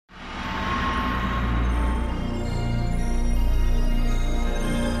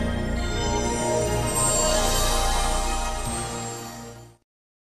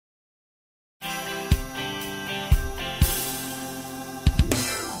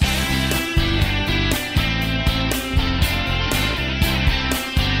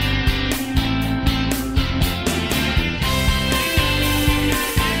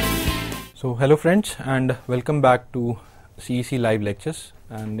hello friends, and welcome back to CEC live lectures.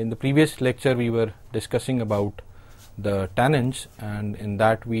 And in the previous lecture we were discussing about the tannins, and in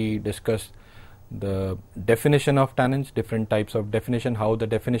that we discussed the definition of tannins, different types of definition, how the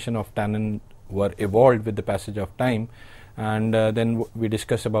definition of tannin were evolved with the passage of time, and then we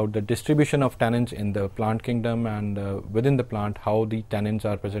discussed about the distribution of tannins in the plant kingdom, and within the plant how the tannins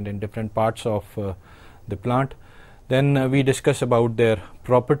are present in different parts of the plant. Then we discuss about their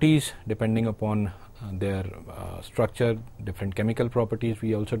properties depending upon their structure, different chemical properties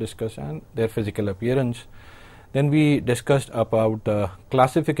we also discuss, and their physical appearance. Then we discussed about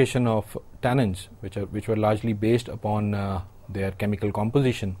classification of tannins, which were largely based upon their chemical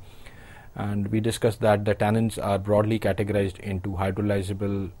composition, and we discussed that the tannins are broadly categorized into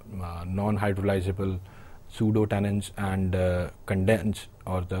hydrolyzable, non-hydrolyzable, pseudo-tannins, and condensed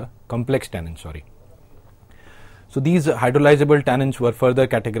or the complex tannins. So these hydrolyzable tannins were further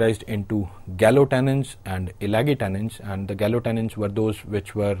categorized into gallotannins and elagitannins, and the gallotannins were those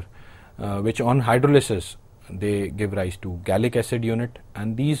which on hydrolysis they give rise to gallic acid unit,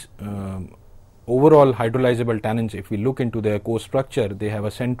 and these overall hydrolyzable tannins, if we look into their core structure, they have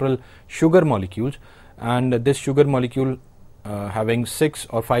a central sugar molecules, and this sugar molecule having 6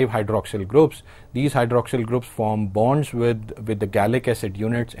 or 5 hydroxyl groups. These hydroxyl groups form bonds with the gallic acid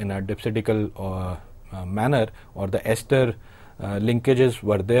units in a dipsadical manner, or the ester linkages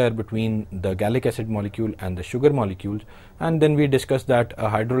were there between the gallic acid molecule and the sugar molecules. And then we discussed that a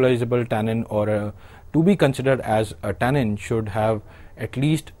hydrolyzable tannin, or to be considered as a tannin, should have at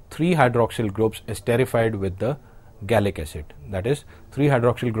least 3 hydroxyl groups esterified with the gallic acid. That is, 3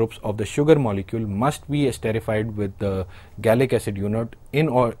 hydroxyl groups of the sugar molecule must be esterified with the gallic acid unit in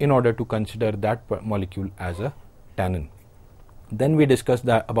order to consider that molecule as a tannin. Then we discussed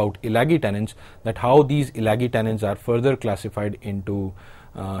that about elagitannins, that how these elagitannins are further classified into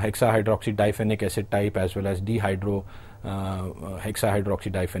hexahydroxydiphennic acid type as well as dehydro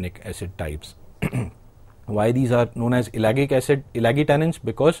hexahydroxydiphennic acid types. Why these are known as elagitannins?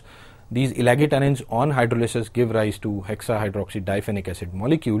 Because these elagitannins on hydrolysis give rise to hexahydroxydiphennic acid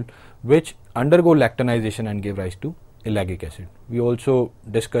molecule, which undergo lactonization and give rise to elagic acid. We also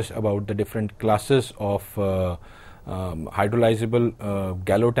discussed about the different classes of hydrolyzable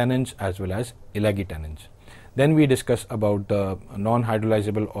gallotannins as well as elagitannins. Then we discuss about the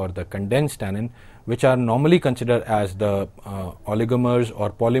non-hydrolyzable or the condensed tannin, which are normally considered as the oligomers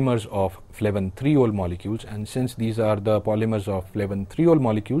or polymers of flavin-threol molecules, and since these are the polymers of flavin-threol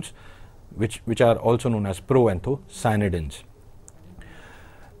molecules, which are also known as proanthocyanidins.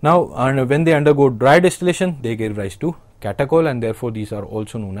 Now, when they undergo dry distillation, they give rise to catechol, and therefore these are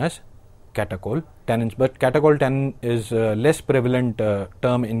also known as catechol tannins, but catechol tannin is a less prevalent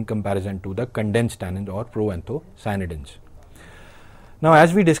term in comparison to the condensed tannins or proanthocyanidins. Now,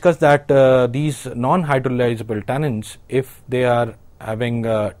 as we discussed that these non-hydrolyzable tannins, if they are having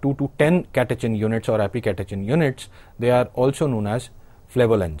 2 to 10 catechin units or apicatechin units, they are also known as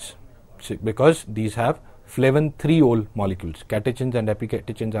flavolens, because these have flavin-threol molecules. Catechins and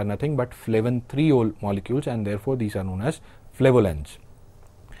apicatechins are nothing but flavin-threol molecules, and therefore these are known as flavolens.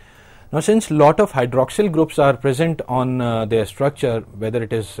 Now, since lot of hydroxyl groups are present on their structure, whether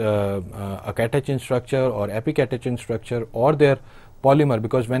it is a catechin structure or apicatechin structure or their polymer,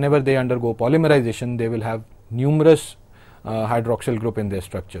 because whenever they undergo polymerization, they will have numerous hydroxyl group in their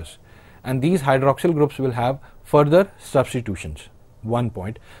structures, and these hydroxyl groups will have further substitutions. One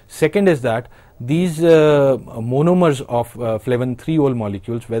point. Second is that these monomers of flavin-threol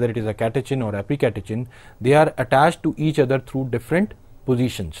molecules, whether it is a catechin or apicatechin, they are attached to each other through different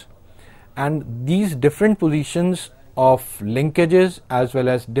positions. And these different positions of linkages as well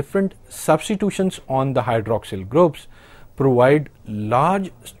as different substitutions on the hydroxyl groups provide large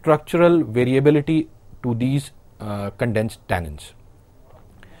structural variability to these condensed tannins.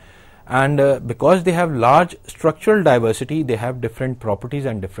 And because they have large structural diversity, they have different properties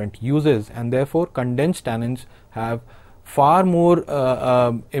and different uses, and therefore condensed tannins have far more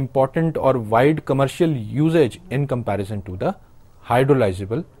important or wide commercial usage in comparison to the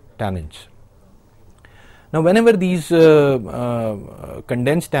hydrolyzable tannins. Now, whenever these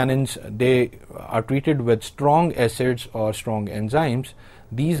condensed tannins they are treated with strong acids or strong enzymes,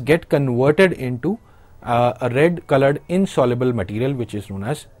 these get converted into a red colored insoluble material which is known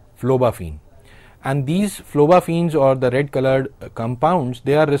as phlobaphene. And these phlobaphene or the red colored compounds,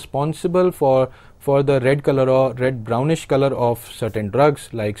 they are responsible for the red color or red brownish color of certain drugs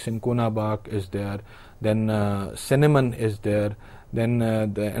like cinchona bark is there, then cinnamon is there, then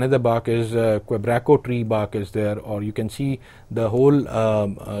another bark is quebracho tree bark is there, or you can see the whole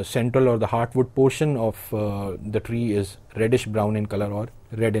central or the heartwood portion of the tree is reddish brown in color or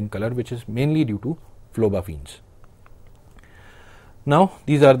red in color, which is mainly due to flobaphenes. Now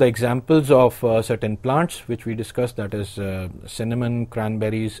these are the examples of certain plants which we discussed, that is cinnamon,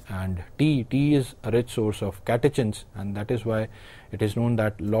 cranberries and tea. Tea is a rich source of catechins, and that is why it is known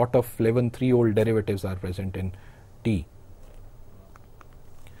that lot of flavin-3-ol derivatives are present in tea.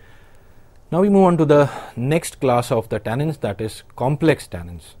 Now we move on to the next class of the tannins, that is complex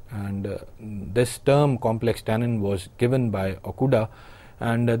tannins, and this term complex tannin was given by Okuda,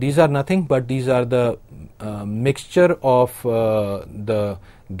 and these are nothing but these are the mixture of the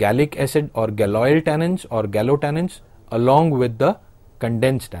gallic acid or galloyl tannins or gallotannins along with the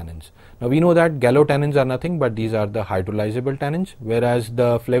condensed tannins. Now we know that gallotannins are nothing but these are the hydrolyzable tannins, whereas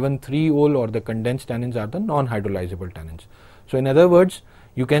the flavin-3-ol or the condensed tannins are the non-hydrolyzable tannins. So in other words,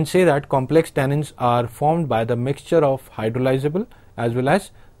 you can say that complex tannins are formed by the mixture of hydrolyzable as well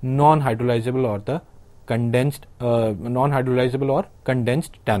as non-hydrolyzable or the condensed non-hydrolyzable or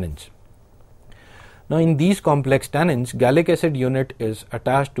condensed tannins. Now in these complex tannins, gallic acid unit is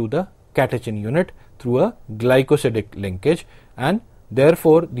attached to the catechin unit through a glycosidic linkage, and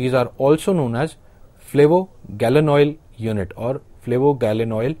therefore these are also known as flavogallanoyl unit or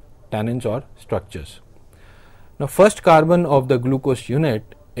flavogallanoyl tannins or structures. Now first carbon of the glucose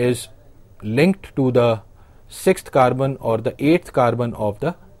unit is linked to the 6th carbon or the 8th carbon of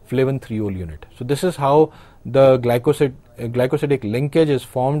the flavin-3-ol unit. So this is how the glycosidic linkage is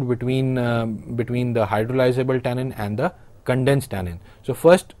formed between the hydrolyzable tannin and the condensed tannin. So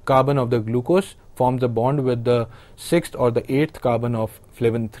first carbon of the glucose forms a bond with the 6th or the 8th carbon of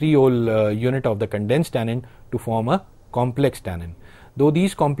flavin-3-ol unit of the condensed tannin to form a complex tannin. Though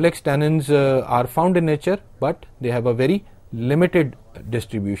these complex tannins are found in nature, but they have a very limited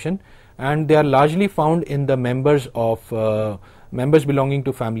distribution, and they are largely found in the members members belonging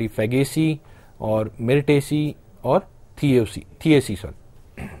to family Fagaceae or Myrtaceae or Thiaceae.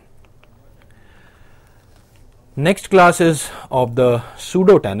 Next class is of the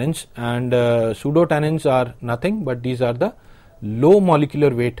pseudotannins, and pseudotannins are nothing but these are the low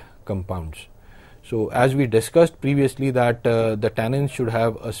molecular weight compounds. So as we discussed previously that the tannins should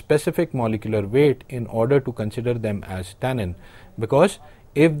have a specific molecular weight in order to consider them as tannin, because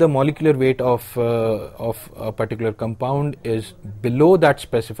if the molecular weight of a particular compound is below that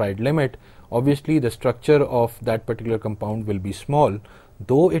specified limit, obviously the structure of that particular compound will be small,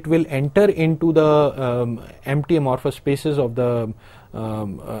 though it will enter into the empty amorphous spaces of the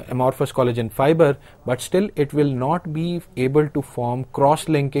amorphous collagen fiber, but still it will not be able to form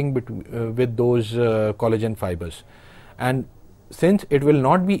cross-linking with those collagen fibers. And since it will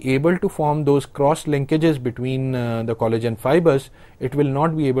not be able to form those cross linkages between the collagen fibers, it will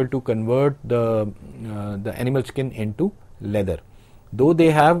not be able to convert the animal skin into leather. Though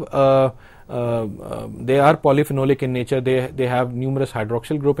they have they are polyphenolic in nature, they have numerous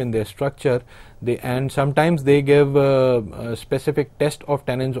hydroxyl group in their structure, and sometimes they give a specific test of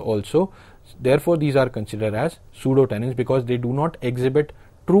tannins also. Therefore these are considered as pseudotannins because they do not exhibit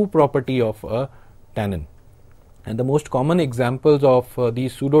true property of a tannin. And the most common examples of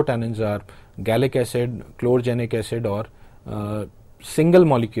these pseudotannins are gallic acid, chlorogenic acid, or single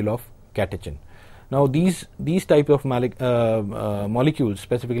molecule of catechin. Now these type of molecules,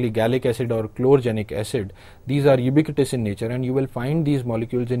 specifically gallic acid or chlorogenic acid, these are ubiquitous in nature, and you will find these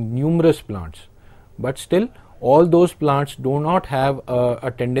molecules in numerous plants. But still, all those plants do not have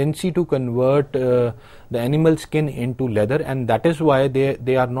a tendency to convert the animal skin into leather, and that is why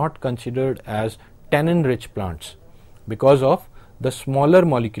they are not considered as tannin-rich plants, because of the smaller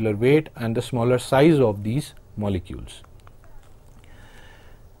molecular weight and the smaller size of these molecules.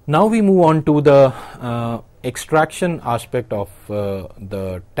 Now we move on to the extraction aspect of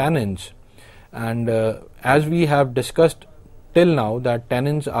the tannins, and as we have discussed till now that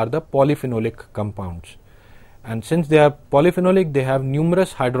tannins are the polyphenolic compounds, and since they are polyphenolic, they have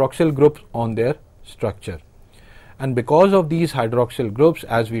numerous hydroxyl groups on their structure, and because of these hydroxyl groups,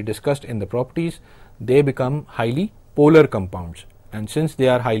 as we discussed in the properties, they become highly polar compounds, and since they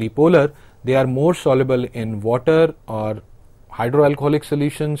are highly polar, they are more soluble in water or hydroalcoholic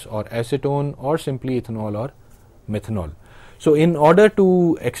solutions or acetone or simply ethanol or methanol. So in order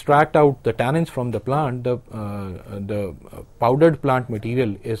to extract out the tannins from the plant, the powdered plant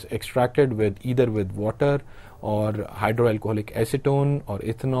material is extracted with either with water or hydroalcoholic acetone or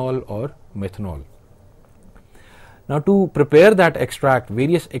ethanol or methanol. Now to prepare that extract,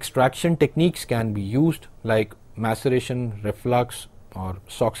 various extraction techniques can be used, like maceration, reflux or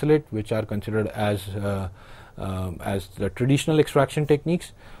soxalate, which are considered as as the traditional extraction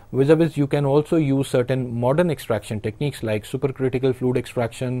techniques. Vis-a-vis, you can also use certain modern extraction techniques like supercritical fluid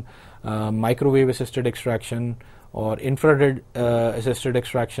extraction, microwave assisted extraction, or infrared assisted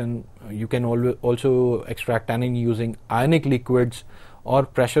extraction. You can also extract tannin using ionic liquids, or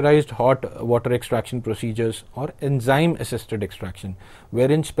pressurized hot water extraction procedures, or enzyme assisted extraction,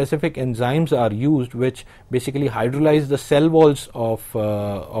 wherein specific enzymes are used which basically hydrolyze the cell walls of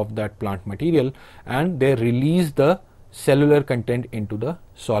that plant material, and they release the cellular content into the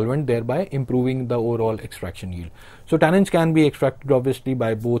solvent, thereby improving the overall extraction yield. So tannins can be extracted obviously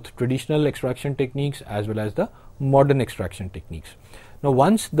by both traditional extraction techniques as well as the modern extraction techniques. Now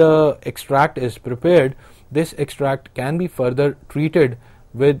once the extract is prepared, this extract can be further treated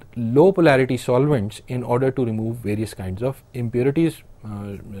with low polarity solvents in order to remove various kinds of impurities,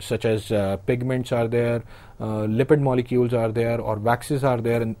 such as pigments are there, lipid molecules are there, or waxes are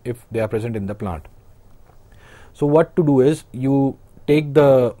there, and if they are present in the plant. So what to do is, you take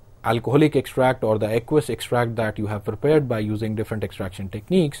the alcoholic extract or the aqueous extract that you have prepared by using different extraction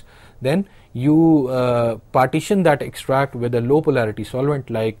techniques, then you partition that extract with a low polarity solvent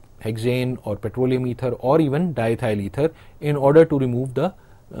like hexane or petroleum ether or even diethyl ether in order to remove the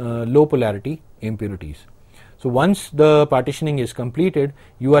low polarity impurities. So once the partitioning is completed,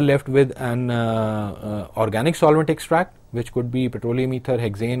 you are left with an organic solvent extract, which could be petroleum ether,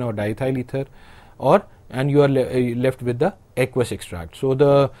 hexane or diethyl ether, and you are left with the aqueous extract. So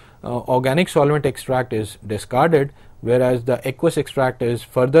the organic solvent extract is discarded, whereas the aqueous extract is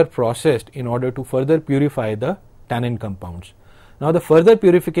further processed in order to further purify the tannin compounds. Now the further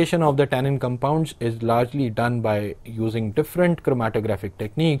purification of the tannin compounds is largely done by using different chromatographic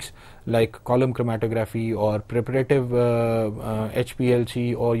techniques like column chromatography or preparative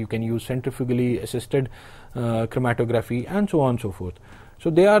HPLC, or you can use centrifugally assisted chromatography, and so on and so forth. So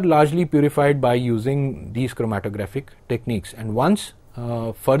they are largely purified by using these chromatographic techniques, and once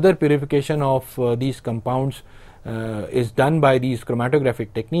further purification of these compounds is done by these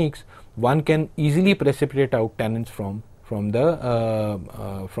chromatographic techniques, one can easily precipitate out tannins from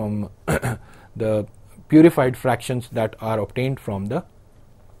the purified fractions that are obtained from the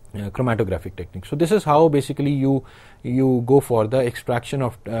chromatographic technique. So this is how basically you go for the extraction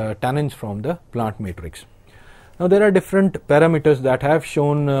of tannins from the plant matrix. Now there are different parameters that have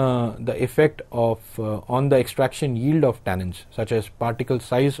shown the effect of on the extraction yield of tannins, such as particle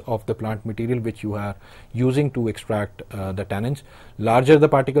size of the plant material which you are using to extract the tannins. Larger the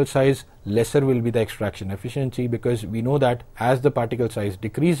particle size, lesser will be the extraction efficiency, because we know that as the particle size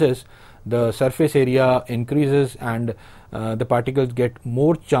decreases, the surface area increases and the particles get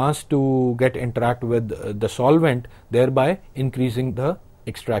more chance to interact with the solvent, thereby increasing the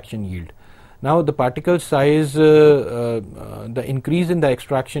extraction yield. Now the particle size, the increase in the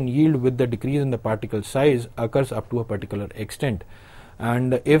extraction yield with the decrease in the particle size occurs up to a particular extent,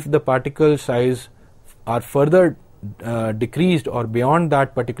 and if the particle size are further decreased or beyond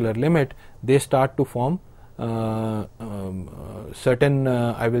that particular limit, they start to form certain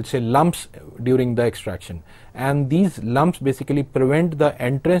I will say lumps during the extraction, and these lumps basically prevent the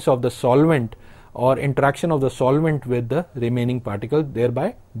entrance of the solvent or interaction of the solvent with the remaining particle,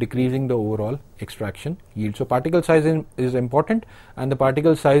 thereby decreasing the overall extraction yield. So particle size is important, and the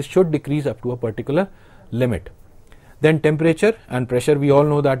particle size should decrease up to a particular limit. Then temperature and pressure. We all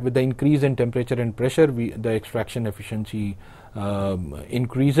know that with the increase in temperature and pressure, the extraction efficiency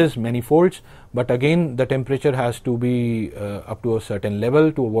increases many folds, but again the temperature has to be up to a certain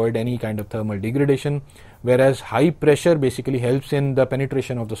level to avoid any kind of thermal degradation, whereas high pressure basically helps in the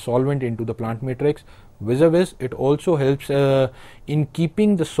penetration of the solvent into the plant matrix. Vis-a-vis, it also helps in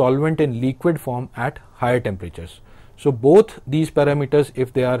keeping the solvent in liquid form at higher temperatures. So both these parameters,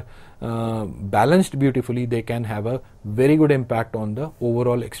 if they are balanced beautifully, they can have a very good impact on the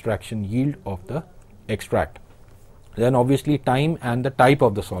overall extraction yield of the extract. Then obviously time and the type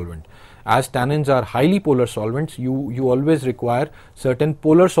of the solvent. As tannins are highly polar solvents, you always require certain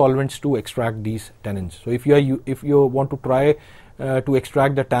polar solvents to extract these tannins. So if you want to try to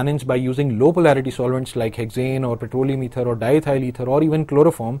extract the tannins by using low polarity solvents like hexane or petroleum ether or diethyl ether or even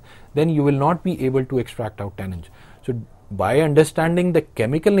chloroform, then you will not be able to extract out tannins. So by understanding the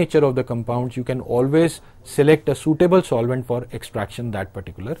chemical nature of the compounds, you can always select a suitable solvent for extraction that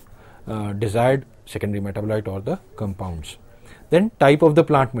particular desired secondary metabolite or the compounds. Then type of the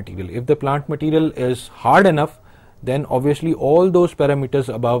plant material. If the plant material is hard enough, then obviously all those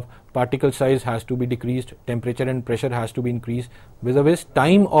parameters above, particle size has to be decreased, temperature and pressure has to be increased, vis-a-vis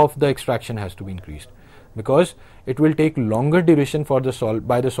time of the extraction has to be increased, because it will take longer duration for the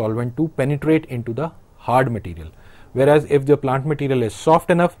solvent to penetrate into the hard material. Whereas if the plant material is soft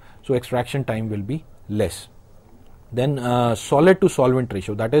enough, so extraction time will be less. Then solid to solvent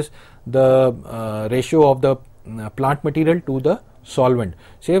ratio, that is the ratio of the plant material to the solvent.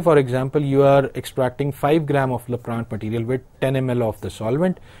 Say for example, you are extracting 5 gram of the plant material with 10 ml of the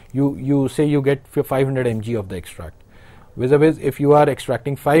solvent. You say you get 500 mg of the extract. Vis-a-vis, if you are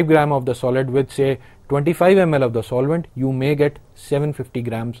extracting 5 gram of the solid with say 25 ml of the solvent, you may get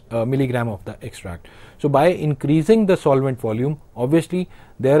 750 milligram of the extract. So by increasing the solvent volume, obviously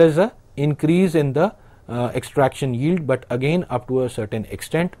there is a increase in the extraction yield, but again up to a certain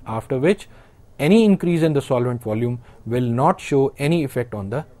extent, after which any increase in the solvent volume will not show any effect on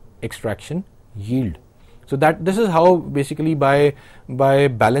the extraction yield. So that this is how basically by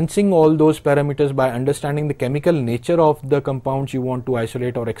balancing all those parameters, by understanding the chemical nature of the compounds you want to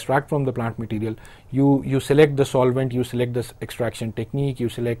isolate or extract from the plant material, you select the solvent, you select the extraction technique, you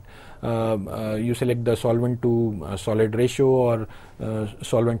select the solvent to solid ratio or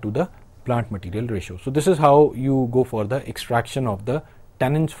solvent to the plant material ratio. So this is how you go for the extraction of the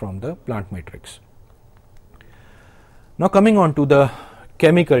tannins from the plant matrix. Now coming on to the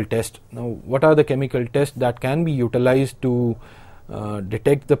chemical test. Now what are the chemical tests that can be utilized to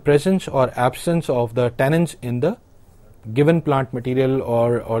detect the presence or absence of the tannins in the given plant material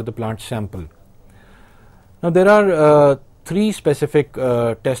or the plant sample? Now there are 3 specific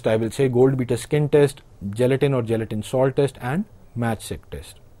tests, I will say: gold beater skin test, gelatin or gelatin salt test, and matchstick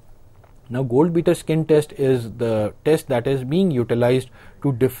test. Now gold beater skin test is the test that is being utilized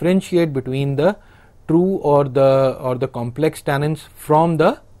to differentiate between the true or the complex tannins from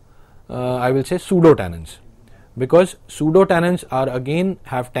the I will say pseudo tannins, because pseudo tannins are again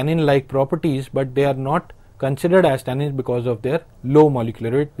have tannin like properties, but they are not considered as tannins because of their low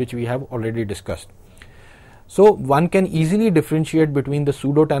molecular weight, which we have already discussed. So one can easily differentiate between the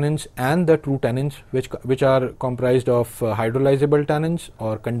pseudo tannins and the true tannins, which are comprised of hydrolyzable tannins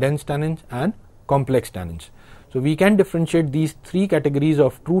or condensed tannins and complex tannins. So we can differentiate these 3 categories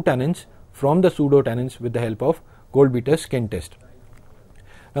of true tannins from the pseudo tannins with the help of gold beater skin test.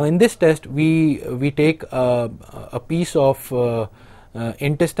 Now in this test we take a piece of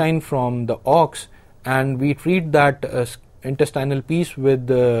intestine from the ox, and we treat that intestinal piece with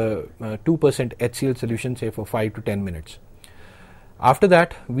 2% HCl solution, say for 5 to 10 minutes. After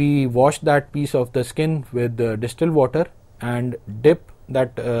that, we wash that piece of the skin with distilled water and dip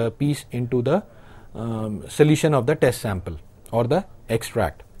that piece into the solution of the test sample or the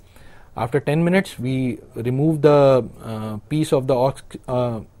extract. After 10 minutes, we remove the piece of the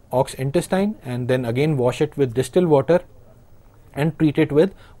ox intestine and then again wash it with distilled water and treat it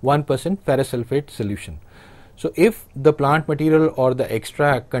with 1% ferrous sulfate solution. So if the plant material or the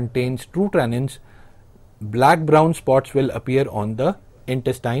extract contains true tannins, black brown spots will appear on the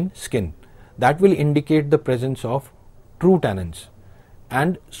intestine skin. That will indicate the presence of true tannins.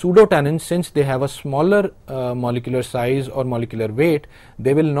 And pseudo tannins, since they have a smaller molecular size or molecular weight,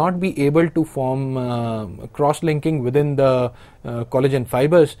 they will not be able to form cross-linking within the collagen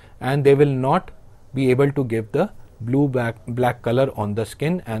fibers, and they will not be able to give the blue black color on the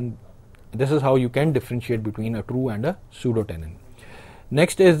skin, and this is how you can differentiate between a true and a pseudo tannin.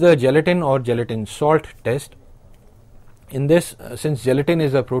 Next is the gelatin or gelatin salt test. In this, since gelatin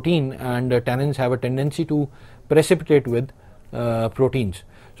is a protein and tannins have a tendency to precipitate with proteins.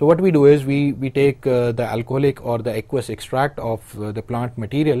 So what we do is we take the alcoholic or the aqueous extract of the plant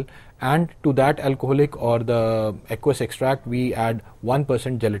material, and to that alcoholic or the aqueous extract we add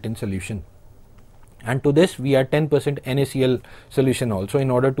 1% gelatin solution. And to this we add 10% NaCl solution also,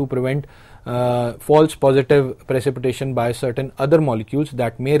 in order to prevent false positive precipitation by certain other molecules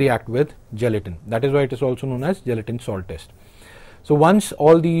that may react with gelatin. That is why it is also known as gelatin salt test. So once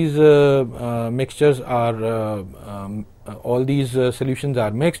all these mixtures are all these solutions are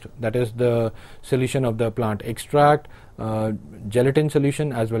mixed, that is the solution of the plant extract, gelatin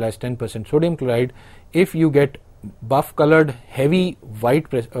solution as well as 10% sodium chloride, if you get buff colored heavy white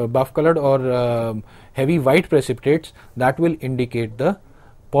heavy white precipitates, that will indicate the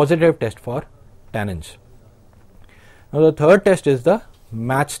positive test for tannins. Now the third test is the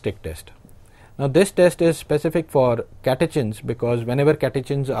matchstick test. Now this test is specific for catechins, because whenever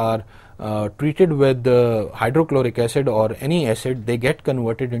catechins are treated with hydrochloric acid or any acid, they get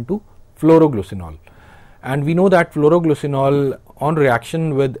converted into fluoroglucinol, and we know that fluoroglucinol on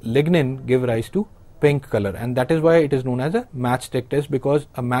reaction with lignin give rise to pink color, and that is why it is known as a matchstick test, because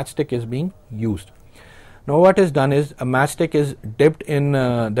a matchstick is being used. Now what is done is a matchstick is dipped in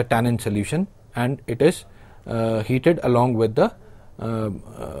the tannin solution, and it is heated along with the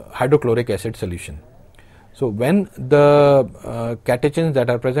hydrochloric acid solution. So when the catechins that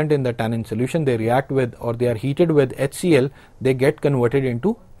are present in the tannin solution, they react with or they are heated with HCl, they get converted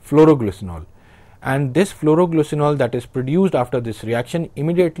into fluoroglucinol, and this fluoroglycinol that is produced after this reaction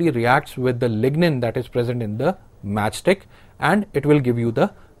immediately reacts with the lignin that is present in the matchstick, and it will give you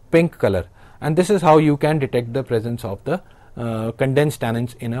the pink color, and this is how you can detect the presence of the condensed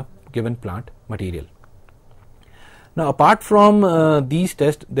tannins in a given plant material. Now, apart from these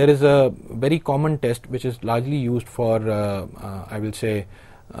tests, there is a very common test which is largely used for I will say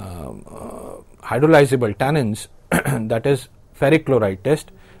hydrolyzable tannins that is ferric chloride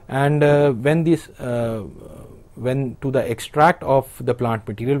test, and when to the extract of the plant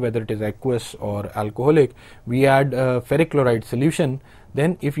material, whether it is aqueous or alcoholic, we add ferric chloride solution,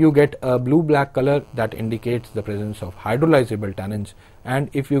 then if you get a blue black color, that indicates the presence of hydrolyzable tannins, and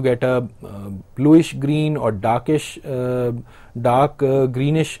if you get a bluish green or dark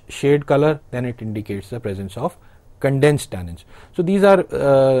greenish shade color, then it indicates the presence of condensed tannins. So these are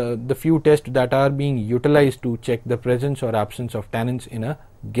the few tests that are being utilized to check the presence or absence of tannins in a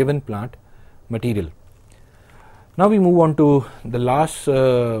given plant material. Now we move on to the last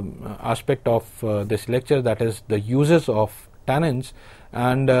aspect of this lecture, that is the uses of tannins,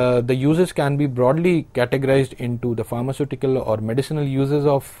 and the uses can be broadly categorized into the pharmaceutical or medicinal uses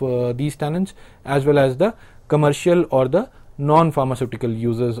of these tannins, as well as the commercial or the non-pharmaceutical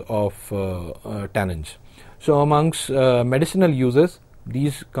uses of tannins. So amongst medicinal uses,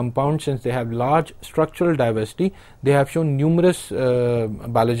 these compounds, since they have large structural diversity, they have shown numerous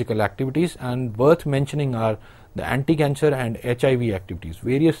biological activities, and worth mentioning are the anti-cancer and HIV activities.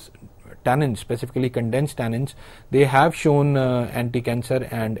 Various tannins, specifically condensed tannins, they have shown anti-cancer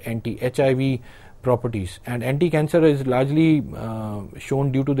and anti-HIV properties, and anti-cancer is largely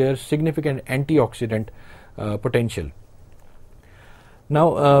shown due to their significant antioxidant potential.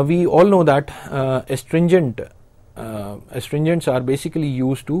 Now we all know that astringents are basically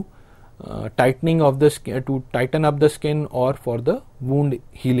used to tightening of the skin, to tighten up the skin, or for the wound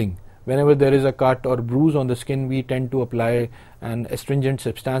healing. Whenever there is a cut or bruise on the skin, we tend to apply an astringent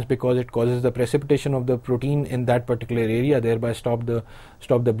substance because it causes the precipitation of the protein in that particular area, thereby stop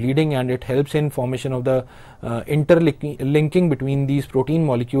the bleeding, and it helps in formation of the interlinking between these protein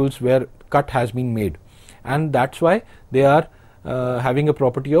molecules where cut has been made, and that's why they are having a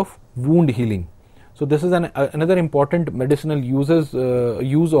property of wound healing. So this is another important medicinal use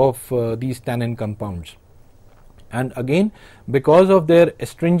of these tannin compounds. And again, because of their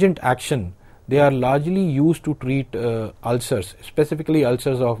astringent action, they are largely used to treat ulcers, specifically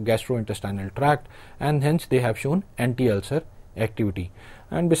ulcers of gastrointestinal tract, and hence they have shown anti-ulcer activity.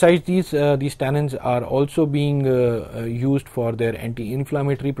 And besides these tannins are also being used for their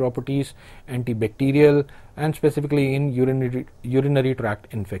anti-inflammatory properties, antibacterial, and specifically in urinary tract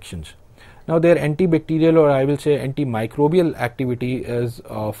infections. Now their antibacterial, or I will say antimicrobial activity is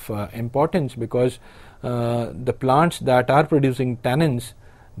of importance because the plants that are producing tannins,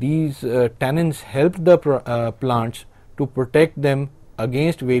 these tannins help the plants to protect them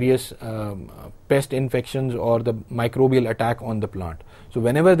against various pest infections or the microbial attack on the plant. So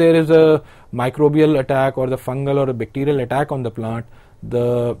whenever there is a microbial attack or the fungal or a bacterial attack on the plant,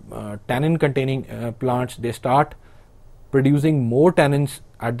 the tannin containing plants, they start producing more tannins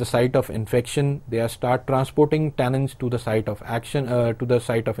at the site of infection. They start transporting tannins to the site of action, to the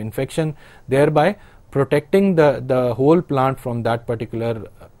site of infection, thereby protecting the whole plant from that particular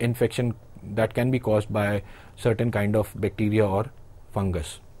infection that can be caused by certain kind of bacteria or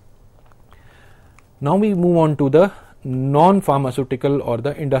fungus. Now we move on to the non-pharmaceutical or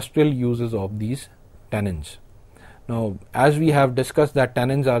the industrial uses of these tannins. Now, as we have discussed, that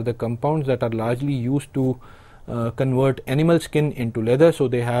tannins are the compounds that are largely used to convert animal skin into leather, so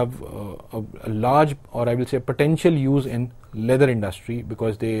they have a large, or I will say potential use in leather industry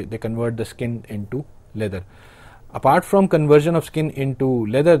because they convert the skin into leather. Apart from conversion of skin into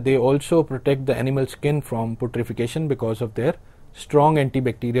leather, they also protect the animal skin from putrefaction because of their strong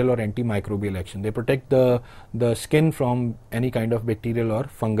antibacterial or antimicrobial action. They protect the skin from any kind of bacterial or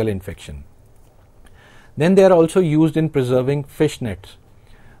fungal infection. Then they are also used in preserving fish nets.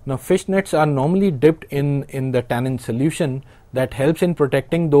 Now fish nets are normally dipped in the tannin solution that helps in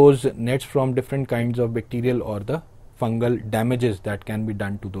protecting those nets from different kinds of bacterial or the fungal damages that can be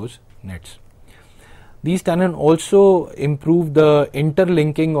done to those nets. These tannin also improve the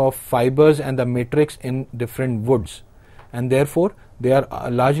interlinking of fibers and the matrix in different woods, and therefore they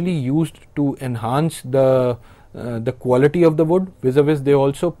are largely used to enhance the quality of the wood. Vis-a-vis, they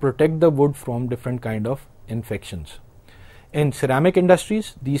also protect the wood from different kind of infections. In ceramic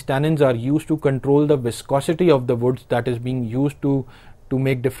industries, these tannins are used to control the viscosity of the woods that is being used to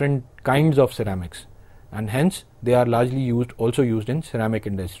make different kinds of ceramics, and hence they are largely also used in ceramic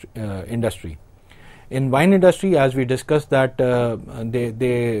industry. In wine industry, as we discussed that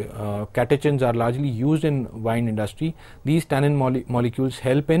catechins are largely used in wine industry, these tannin molecules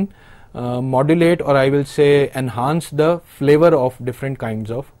help in modulate, or I will say enhance the flavor of different kinds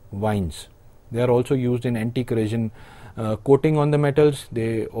of wines. They are also used in anti-corrosion coating on the metals.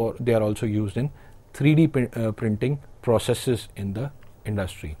 They are also used in 3D printing processes in the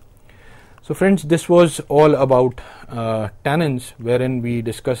industry. So friends, this was all about tannins, wherein we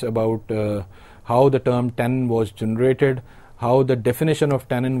discuss about how the term tannin was generated, how the definition of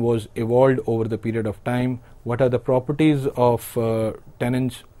tannin was evolved over the period of time, what are the properties of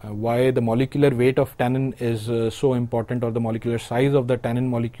tannins, why the molecular weight of tannin is so important, or the molecular size of the tannin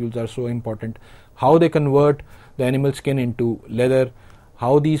molecules are so important, how they convert the animal skin into leather,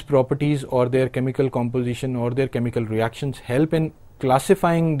 how these properties or their chemical composition or their chemical reactions help in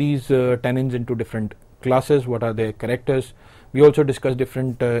classifying these tannins into different classes, what are their characters. We also discussed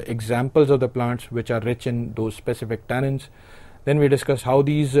different examples of the plants which are rich in those specific tannins. Then we discussed how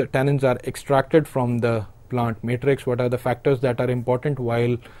these tannins are extracted from the plant matrix, what are the factors that are important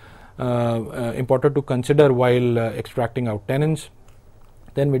to consider while extracting out tannins.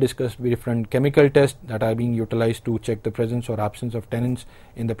 Then we discussed different chemical tests that are being utilized to check the presence or absence of tannins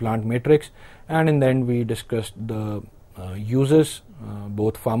in the plant matrix, and in the end we discussed the uses,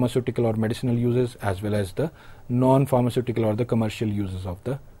 both pharmaceutical or medicinal uses, as well as the non-pharmaceutical or the commercial uses of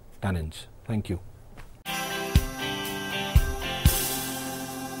the tannins. Thank you.